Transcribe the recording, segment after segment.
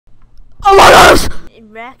Among Us!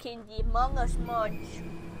 Wrecking the Among Us mods.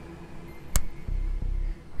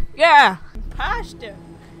 Yeah! Imposter!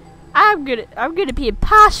 I'm gonna be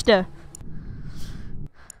imposter!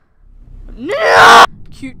 No!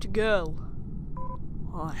 Cute girl.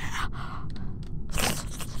 Oh yeah.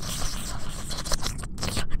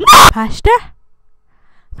 No! Imposter?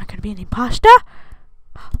 Am I gonna be an imposter?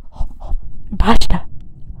 Imposter.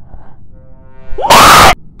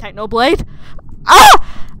 No! Technoblade. Ah!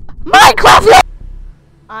 Minecraft!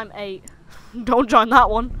 I'm 8. Don't join that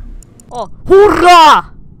one. Oh,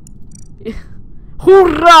 hoorah!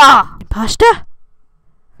 Hoorah! Imposter?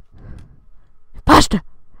 Imposter!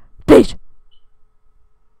 Please!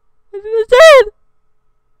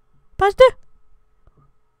 Imposter?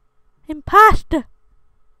 Imposter!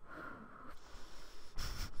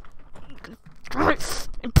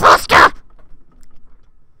 Imposter!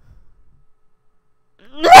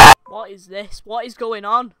 What is this? What is going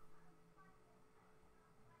on?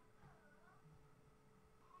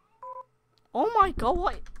 Oh my god,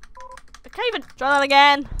 what? I can't even try that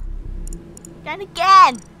again.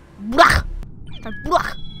 Again. Blah.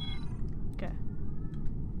 Blah. Okay.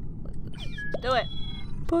 Let's do it.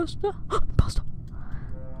 Pasta. Pasta.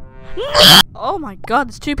 Oh my god,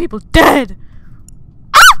 there's 2 people dead.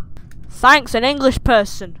 Ah! Thanks, an English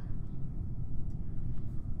person.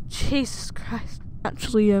 Jesus Christ.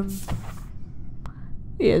 Actually,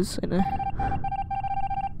 he is, you know.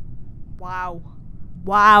 Wow.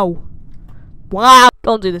 Wow. Wow!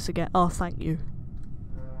 Don't do this again. Oh, thank you.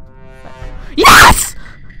 Yes!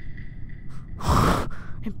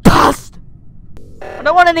 Impost! I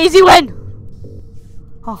don't want an easy win!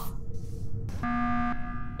 Oh.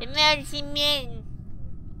 Emergency man.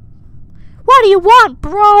 What do you want,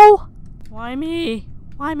 bro? Why me?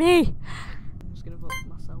 Why me? I'm just gonna vote for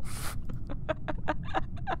myself.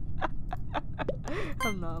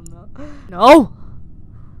 I'm not. No!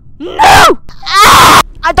 No! Ah!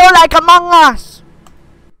 I don't like Among Us!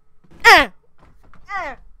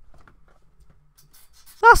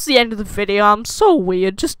 That's the end of the video. I'm so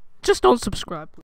weird. Just don't subscribe.